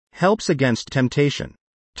Helps against temptation.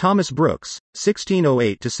 Thomas Brooks,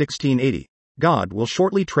 1608–1680. God will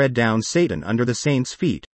shortly tread down Satan under the saints'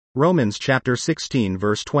 feet. Romans chapter 16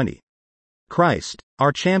 verse 20. Christ,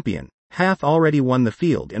 our champion, hath already won the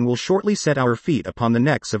field and will shortly set our feet upon the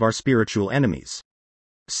necks of our spiritual enemies.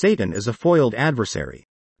 Satan is a foiled adversary.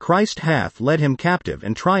 Christ hath led him captive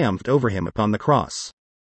and triumphed over him upon the cross.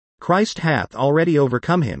 Christ hath already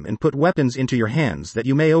overcome him and put weapons into your hands that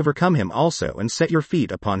you may overcome him also and set your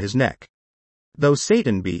feet upon his neck. Though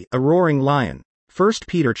Satan be a roaring lion, 1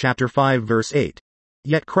 Peter chapter 5 verse 8.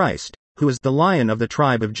 Yet Christ, who is the Lion of the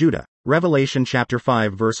tribe of Judah, Revelation chapter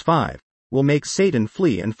 5 verse 5, will make Satan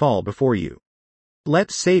flee and fall before you.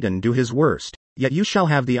 Let Satan do his worst, yet you shall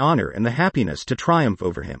have the honor and the happiness to triumph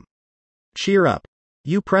over him. Cheer up,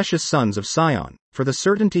 you precious sons of Sion, for the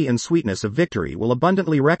certainty and sweetness of victory will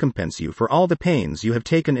abundantly recompense you for all the pains you have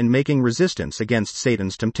taken in making resistance against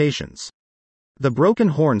Satan's temptations. The broken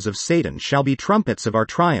horns of Satan shall be trumpets of our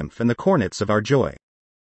triumph and the cornets of our joy.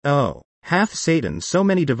 Oh, hath Satan so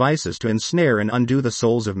many devices to ensnare and undo the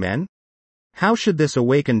souls of men? How should this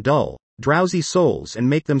awaken dull, drowsy souls and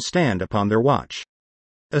make them stand upon their watch?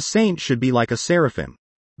 A saint should be like a seraphim,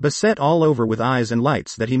 beset all over with eyes and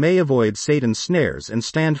lights that he may avoid Satan's snares and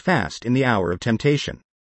stand fast in the hour of temptation.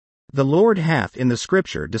 The Lord hath in the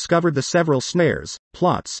Scripture discovered the several snares,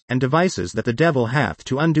 plots, and devices that the devil hath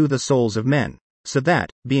to undo the souls of men, so that,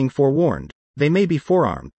 being forewarned, they may be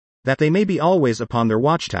forearmed, that they may be always upon their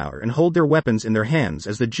watchtower and hold their weapons in their hands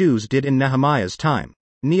as the Jews did in Nehemiah's time.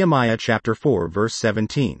 Nehemiah chapter 4 verse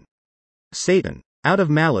 17. Satan, out of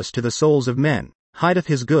malice to the souls of men, hideth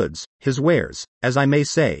his goods, his wares, as I may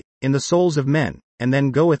say, in the souls of men, and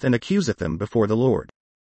then goeth and accuseth them before the Lord.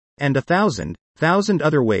 And 1,000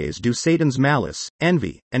 other ways do Satan's malice,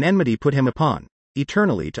 envy, and enmity put him upon,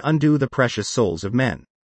 eternally to undo the precious souls of men.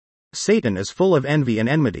 Satan is full of envy and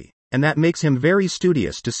enmity, and that makes him very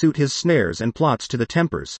studious to suit his snares and plots to the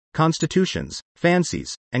tempers, constitutions,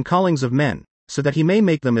 fancies, and callings of men, so that he may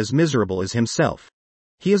make them as miserable as himself.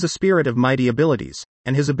 He is a spirit of mighty abilities,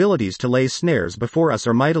 and his abilities to lay snares before us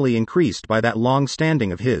are mightily increased by that long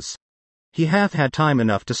standing of his. He hath had time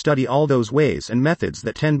enough to study all those ways and methods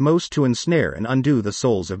that tend most to ensnare and undo the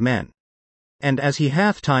souls of men. And as he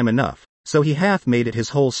hath time enough, so he hath made it his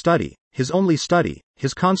whole study, his only study,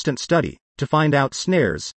 his constant study, to find out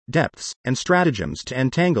snares, depths, and stratagems to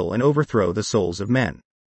entangle and overthrow the souls of men.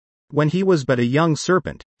 When he was but a young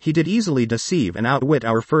serpent, he did easily deceive and outwit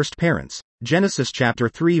our first parents, Genesis chapter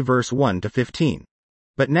 3 verse 1–15.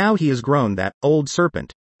 But now he is grown that old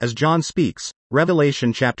serpent, as John speaks,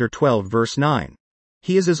 Revelation chapter 12 verse 9.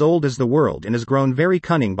 He is as old as the world and is grown very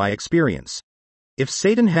cunning by experience. If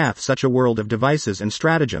Satan hath such a world of devices and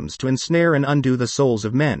stratagems to ensnare and undo the souls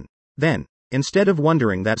of men, then, instead of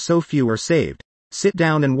wondering that so few are saved, sit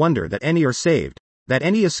down and wonder that any are saved, that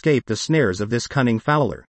any escape the snares of this cunning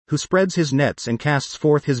fowler, who spreads his nets and casts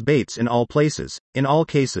forth his baits in all places, in all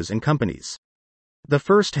cases and companies. The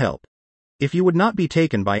first help. If you would not be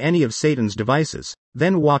taken by any of Satan's devices,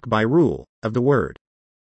 then walk by rule, of the word.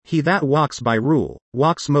 He that walks by rule,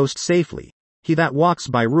 walks most safely. He that walks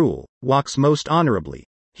by rule, walks most honorably.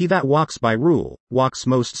 He that walks by rule, walks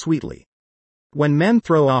most sweetly. When men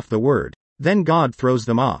throw off the word, then God throws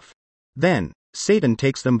them off. Then, Satan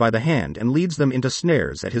takes them by the hand and leads them into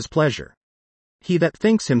snares at his pleasure. He that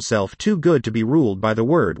thinks himself too good to be ruled by the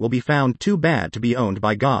word will be found too bad to be owned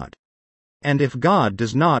by God. And if God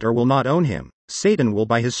does not or will not own him, Satan will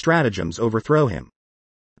by his stratagems overthrow him.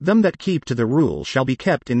 Them that keep to the rule shall be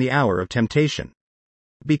kept in the hour of temptation.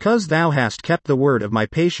 Because thou hast kept the word of my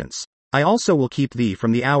patience, I also will keep thee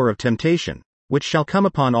from the hour of temptation, which shall come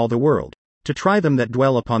upon all the world, to try them that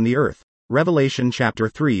dwell upon the earth. Revelation chapter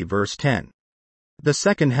 3 verse 10. The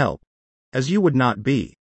second help. As you would not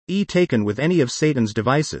be taken with any of Satan's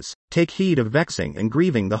devices, take heed of vexing and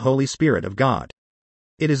grieving the Holy Spirit of God.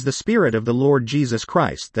 It is the Spirit of the Lord Jesus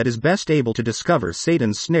Christ that is best able to discover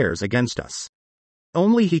Satan's snares against us.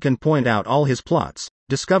 Only he can point out all his plots,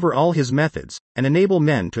 discover all his methods, and enable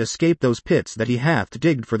men to escape those pits that he hath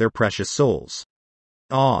digged for their precious souls.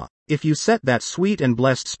 Ah, if you set that sweet and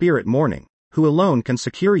blessed Spirit mourning, who alone can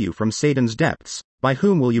secure you from Satan's depths, by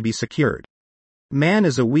whom will you be secured? Man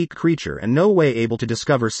is a weak creature and no way able to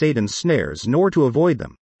discover Satan's snares nor to avoid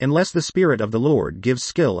them, unless the Spirit of the Lord gives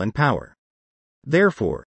skill and power.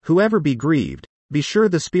 Therefore, whoever be grieved, be sure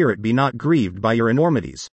the Spirit be not grieved by your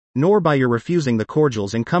enormities, nor by your refusing the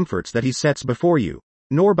cordials and comforts that he sets before you,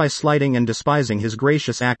 nor by slighting and despising his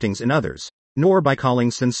gracious actings in others, nor by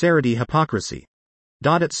calling sincerity hypocrisy,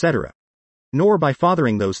 etc., nor by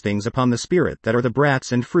fathering those things upon the Spirit that are the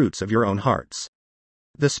brats and fruits of your own hearts.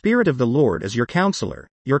 The Spirit of the Lord is your counselor,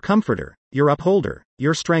 your comforter, your upholder,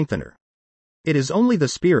 your strengthener. It is only the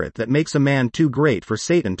Spirit that makes a man too great for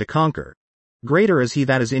Satan to conquer. Greater is he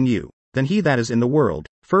that is in you, than he that is in the world.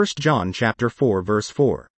 1 John chapter 4 verse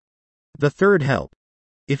 4. The third help.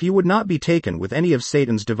 If you would not be taken with any of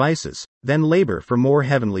Satan's devices, then labor for more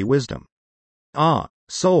heavenly wisdom. Ah,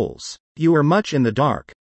 souls, you are much in the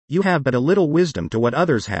dark. You have but a little wisdom to what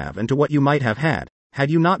others have and to what you might have had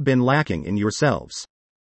you not been lacking in yourselves.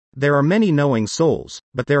 There are many knowing souls,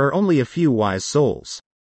 but there are only a few wise souls.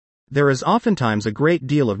 There is oftentimes a great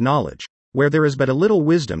deal of knowledge, where there is but a little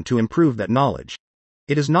wisdom to improve that knowledge.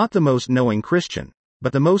 It is not the most knowing Christian,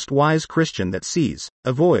 but the most wise Christian that sees,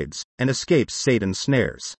 avoids, and escapes Satan's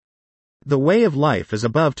snares. The way of life is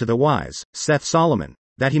above to the wise, saith Solomon,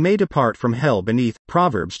 that he may depart from hell beneath.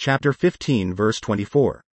 Proverbs chapter 15 verse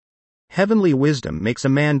 24. Heavenly wisdom makes a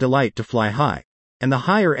man delight to fly high, and the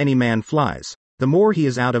higher any man flies, the more he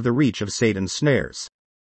is out of the reach of Satan's snares.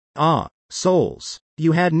 Ah, souls,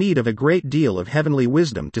 you had need of a great deal of heavenly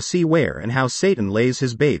wisdom to see where and how Satan lays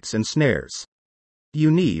his baits and snares. You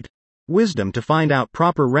need wisdom to find out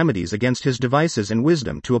proper remedies against his devices and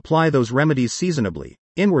wisdom to apply those remedies seasonably,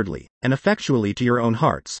 inwardly, and effectually to your own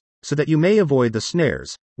hearts, so that you may avoid the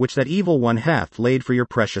snares, which that evil one hath laid for your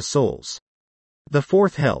precious souls. The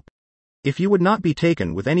fourth help. If you would not be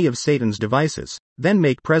taken with any of Satan's devices, then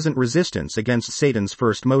make present resistance against Satan's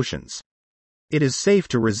first motions. It is safe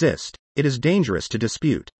to resist, it is dangerous to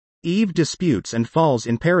dispute. Eve disputes and falls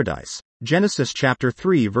in paradise. Genesis chapter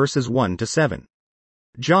 3 verses 1 to 7.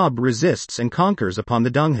 Job resists and conquers upon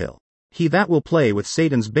the dunghill. He that will play with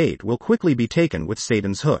Satan's bait will quickly be taken with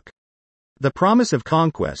Satan's hook. The promise of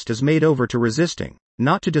conquest is made over to resisting,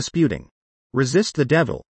 not to disputing. Resist the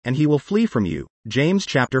devil, and he will flee from you. James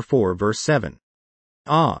chapter 4 verse 7.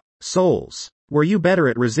 Ah, souls, were you better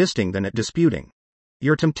at resisting than at disputing?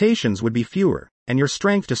 Your temptations would be fewer, and your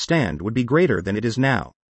strength to stand would be greater than it is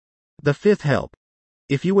now. The fifth help.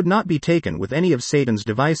 If you would not be taken with any of Satan's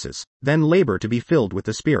devices, then labor to be filled with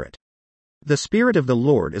the Spirit. The Spirit of the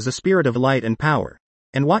Lord is a spirit of light and power.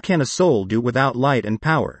 And what can a soul do without light and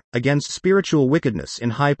power, against spiritual wickedness in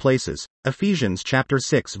high places? Ephesians chapter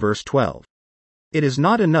 6 verse 12. It is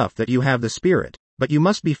not enough that you have the Spirit, but you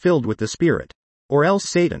must be filled with the Spirit. Or else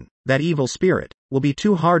Satan, that evil spirit, will be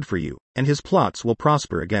too hard for you, and his plots will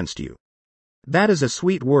prosper against you. That is a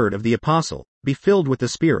sweet word of the apostle, be filled with the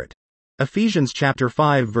Spirit. Ephesians chapter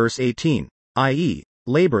 5 verse 18, i.e.,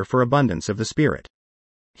 labor for abundance of the Spirit.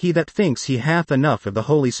 He that thinks he hath enough of the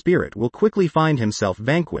Holy Spirit will quickly find himself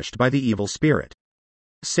vanquished by the evil spirit.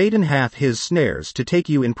 Satan hath his snares to take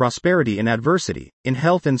you in prosperity and adversity, in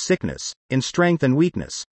health and sickness, in strength and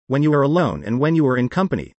weakness, when you are alone and when you are in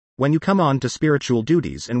company, when you come on to spiritual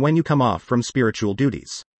duties and when you come off from spiritual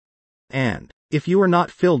duties. And, if you are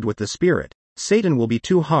not filled with the Spirit, Satan will be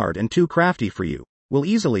too hard and too crafty for you, will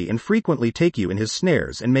easily and frequently take you in his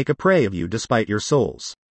snares and make a prey of you despite your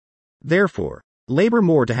souls. Therefore, labor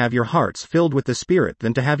more to have your hearts filled with the Spirit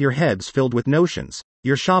than to have your heads filled with notions,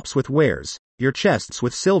 your shops with wares, your chests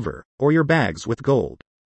with silver, or your bags with gold.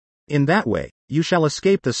 In that way, you shall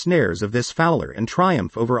escape the snares of this fowler and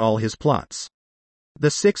triumph over all his plots.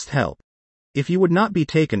 The sixth help. If you would not be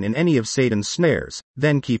taken in any of Satan's snares,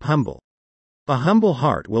 then keep humble. A humble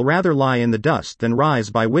heart will rather lie in the dust than rise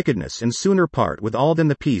by wickedness, and sooner part with all than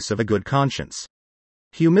the peace of a good conscience.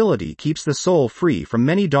 Humility keeps the soul free from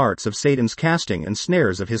many darts of Satan's casting and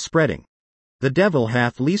snares of his spreading. The devil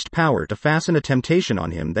hath least power to fasten a temptation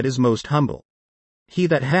on him that is most humble. He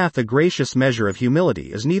that hath a gracious measure of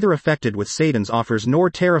humility is neither affected with Satan's offers nor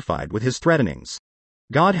terrified with his threatenings.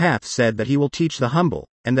 God hath said that he will teach the humble,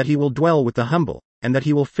 and that he will dwell with the humble, and that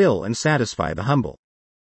he will fill and satisfy the humble.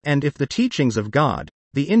 And if the teachings of God,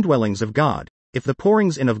 the indwellings of God, if the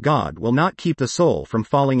pourings in of God will not keep the soul from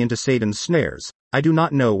falling into Satan's snares, I do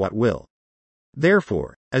not know what will.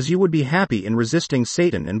 Therefore, as you would be happy in resisting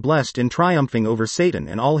Satan and blessed in triumphing over Satan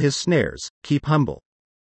and all his snares, keep humble.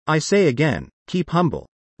 I say again, keep humble.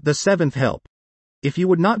 The seventh help. If you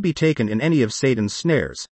would not be taken in any of Satan's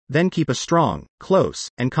snares, then keep a strong, close,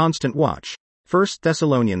 and constant watch. 1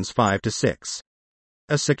 Thessalonians 5-6.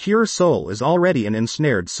 A secure soul is already an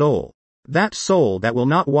ensnared soul. That soul that will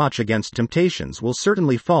not watch against temptations will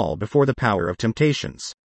certainly fall before the power of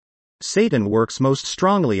temptations. Satan works most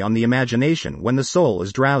strongly on the imagination when the soul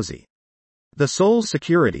is drowsy. The soul's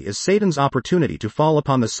security is Satan's opportunity to fall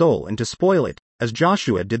upon the soul and to spoil it, as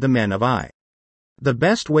Joshua did the men of Ai. The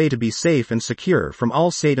best way to be safe and secure from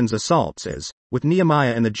all Satan's assaults is, with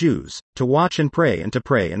Nehemiah and the Jews, to watch and to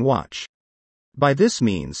pray and watch. By this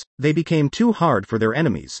means, they became too hard for their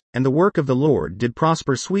enemies, and the work of the Lord did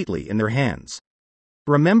prosper sweetly in their hands.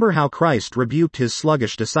 Remember how Christ rebuked his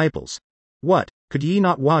sluggish disciples. What, could ye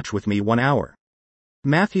not watch with me 1 hour?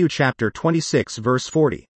 Matthew chapter 26 verse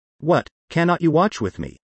 40. What, cannot you watch with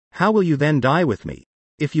me? How will you then die with me?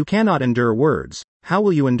 If you cannot endure words, how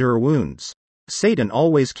will you endure wounds? Satan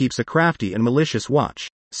always keeps a crafty and malicious watch,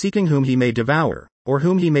 seeking whom he may devour, or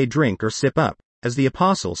whom he may drink or sip up, as the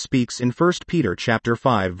apostle speaks in 1 Peter chapter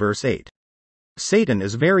 5 verse 8. Satan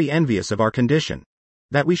is very envious of our condition,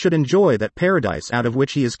 that we should enjoy that paradise out of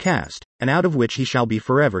which he is cast, and out of which he shall be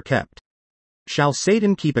forever kept. Shall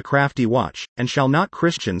Satan keep a crafty watch, and shall not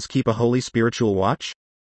Christians keep a holy spiritual watch?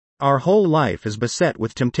 Our whole life is beset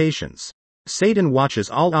with temptations. Satan watches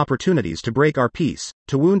all opportunities to break our peace,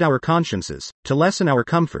 to wound our consciences, to lessen our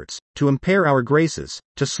comforts, to impair our graces,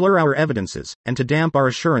 to slur our evidences, and to damp our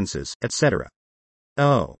assurances, etc.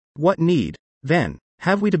 Oh, what need, then,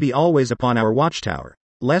 have we to be always upon our watchtower,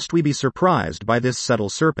 lest we be surprised by this subtle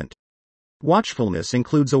serpent? Watchfulness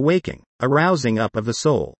includes a waking, a rousing up of the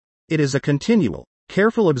soul. It is a continual,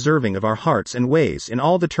 careful observing of our hearts and ways in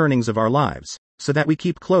all the turnings of our lives, so that we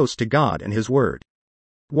keep close to God and His Word.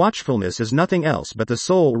 Watchfulness is nothing else but the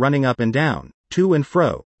soul running up and down, to and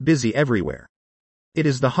fro, busy everywhere. It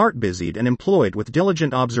is the heart busied and employed with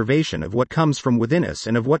diligent observation of what comes from within us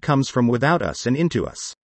and of what comes from without us and into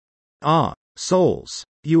us. Ah, souls,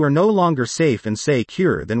 you are no longer safe and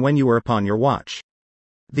secure than when you were upon your watch.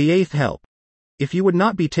 The eighth help. If you would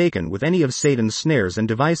not be taken with any of Satan's snares and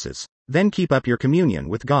devices, then keep up your communion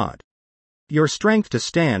with God. Your strength to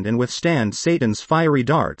stand and withstand Satan's fiery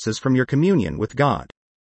darts is from your communion with God.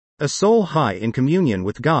 A soul high in communion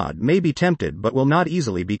with God may be tempted but will not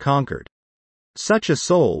easily be conquered. Such a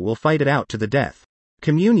soul will fight it out to the death.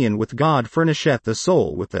 Communion with God furnisheth the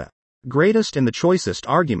soul with the greatest and the choicest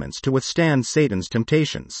arguments to withstand Satan's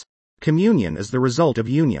temptations. Communion is the result of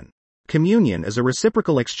union. Communion is a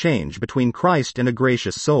reciprocal exchange between Christ and a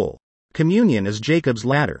gracious soul. Communion is Jacob's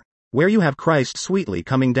ladder, where you have Christ sweetly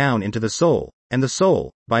coming down into the soul, and the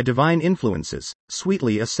soul, by divine influences,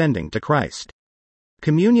 sweetly ascending to Christ.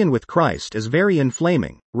 Communion with Christ is very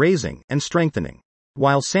inflaming, raising, and strengthening.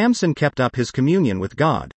 While Samson kept up his communion with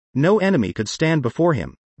God, no enemy could stand before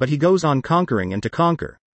him, but he goes on conquering and to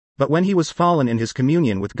conquer. But when he was fallen in his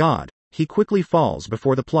communion with God, he quickly falls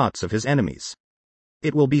before the plots of his enemies.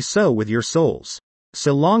 It will be so with your souls.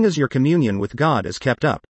 So long as your communion with God is kept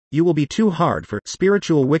up, you will be too hard for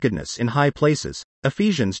spiritual wickedness in high places.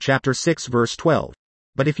 Ephesians chapter 6 verse 12.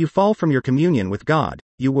 But if you fall from your communion with God,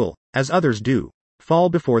 you will, as others do, fall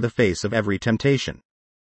before the face of every temptation.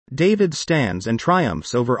 David stands and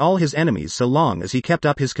triumphs over all his enemies so long as he kept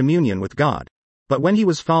up his communion with God. But when he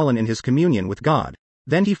was fallen in his communion with God,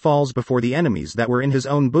 then he falls before the enemies that were in his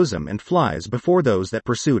own bosom and flies before those that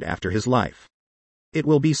pursued after his life. It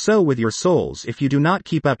will be so with your souls if you do not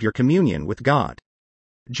keep up your communion with God.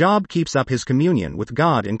 Job keeps up his communion with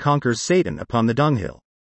God and conquers Satan upon the dunghill.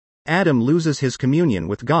 Adam loses his communion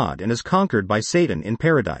with God and is conquered by Satan in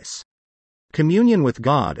paradise. Communion with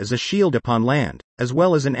God is a shield upon land, as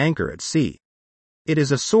well as an anchor at sea. It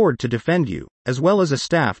is a sword to defend you, as well as a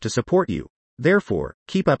staff to support you. Therefore,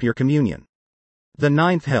 keep up your communion. The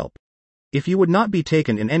ninth help. If you would not be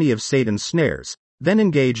taken in any of Satan's snares, then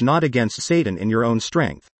engage not against Satan in your own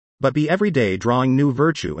strength, but be every day drawing new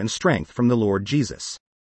virtue and strength from the Lord Jesus.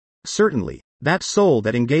 Certainly, that soul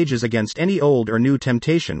that engages against any old or new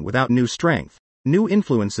temptation without new strength, new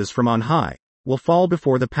influences from on high, will fall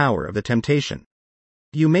before the power of the temptation.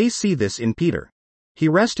 You may see this in Peter. He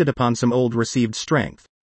rested upon some old received strength.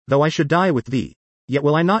 Though I should die with thee, yet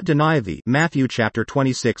will I not deny thee. Matthew chapter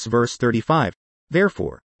 26 verse 35.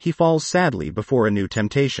 Therefore, he falls sadly before a new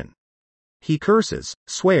temptation. He curses,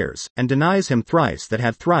 swears, and denies him thrice that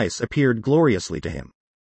had thrice appeared gloriously to him.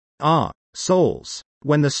 Ah, souls,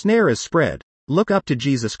 when the snare is spread, look up to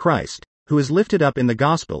Jesus Christ, who is lifted up in the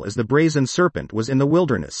gospel as the brazen serpent was in the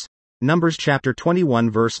wilderness. Numbers chapter 21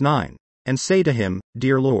 verse 9, and say to him,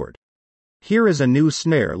 Dear Lord, here is a new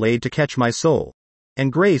snare laid to catch my soul,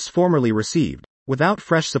 and grace formerly received, without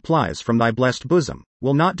fresh supplies from thy blessed bosom,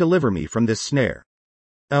 will not deliver me from this snare.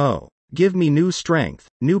 Oh, give me new strength,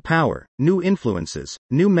 new power, new influences,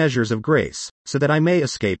 new measures of grace, so that I may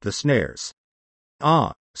escape the snares.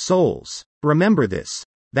 Ah, souls, remember this,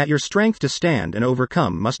 that your strength to stand and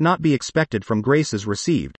overcome must not be expected from graces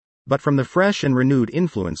received, but from the fresh and renewed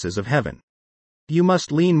influences of heaven. You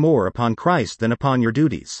must lean more upon Christ than upon your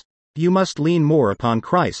duties. You must lean more upon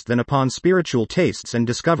Christ than upon spiritual tastes and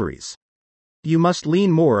discoveries. You must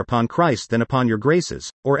lean more upon Christ than upon your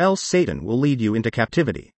graces, or else Satan will lead you into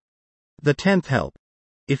captivity. The 10th help.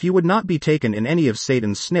 If you would not be taken in any of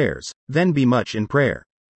Satan's snares, then be much in prayer.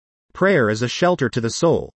 Prayer is a shelter to the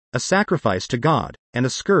soul, a sacrifice to God, and a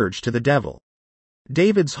scourge to the devil.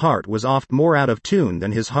 David's heart was oft more out of tune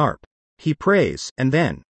than his harp. He prays, and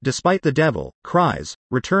then, despite the devil, cries,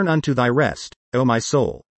 "Return unto thy rest, O my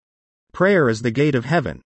soul." Prayer is the gate of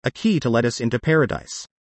heaven, a key to let us into paradise.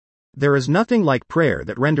 There is nothing like prayer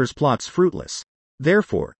that renders plots fruitless.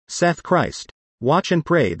 Therefore, saith Christ, "Watch and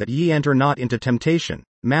pray that ye enter not into temptation."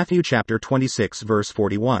 Matthew chapter 26 verse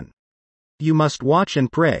 41. You must watch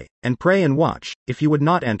and pray and watch, if you would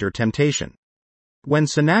not enter temptation. When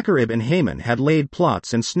Sennacherib and Haman had laid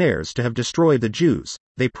plots and snares to have destroyed the Jews,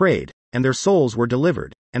 they prayed, and their souls were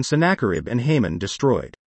delivered, and Sennacherib and Haman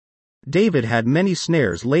destroyed. David had many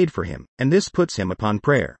snares laid for him, and this puts him upon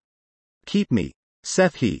prayer. "Keep me,"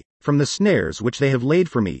 saith he, "from the snares which they have laid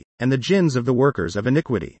for me, and the gins of the workers of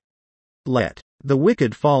iniquity. Let the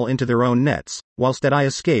wicked fall into their own nets, whilst that I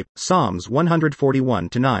escape." Psalms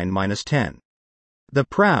 141:9-10. "The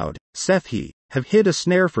proud," saith he, "have hid a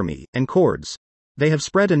snare for me, and cords. They have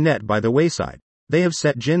spread a net by the wayside, they have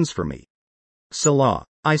set gins for me. Selah.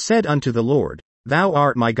 I said unto the Lord, Thou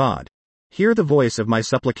art my God. Hear the voice of my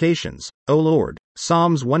supplications, O Lord."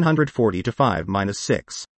 Psalms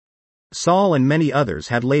 140:5-6. Saul and many others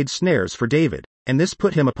had laid snares for David, and this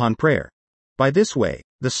put him upon prayer. By this way,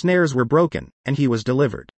 the snares were broken, and he was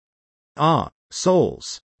delivered. Ah,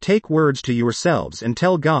 souls, take words to yourselves and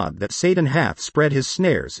tell God that Satan hath spread his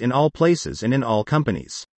snares in all places and in all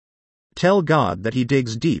companies. Tell God that he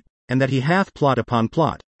digs deep, and that he hath plot upon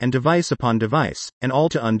plot, and device upon device, and all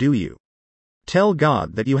to undo you. Tell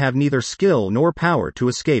God that you have neither skill nor power to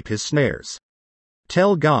escape his snares.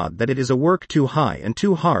 Tell God that it is a work too high and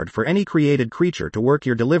too hard for any created creature to work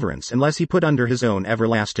your deliverance unless he put under his own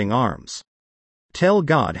everlasting arms. Tell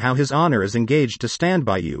God how his honor is engaged to stand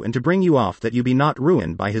by you and to bring you off, that you be not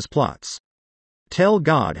ruined by his plots. Tell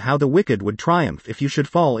God how the wicked would triumph if you should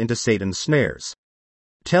fall into Satan's snares.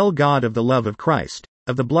 Tell God of the love of Christ,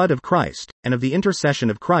 of the blood of Christ, and of the intercession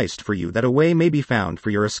of Christ for you, that a way may be found for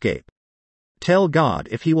your escape. Tell God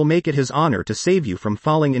if he will make it his honor to save you from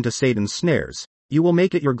falling into Satan's snares, you will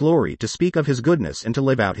make it your glory to speak of his goodness and to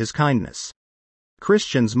live out his kindness.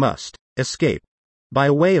 Christians must escape by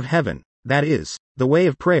a way of heaven, that is, the way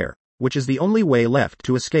of prayer, which is the only way left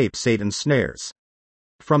to escape Satan's snares.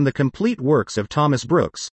 From the Complete Works of Thomas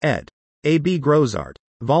Brooks, ed. A. B. Grosart,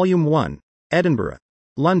 Volume 1, Edinburgh,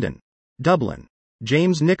 London, Dublin,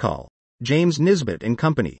 James Nichol, James Nisbet and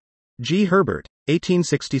Company. G. Herbert,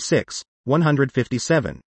 1866,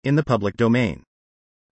 157, in the public domain.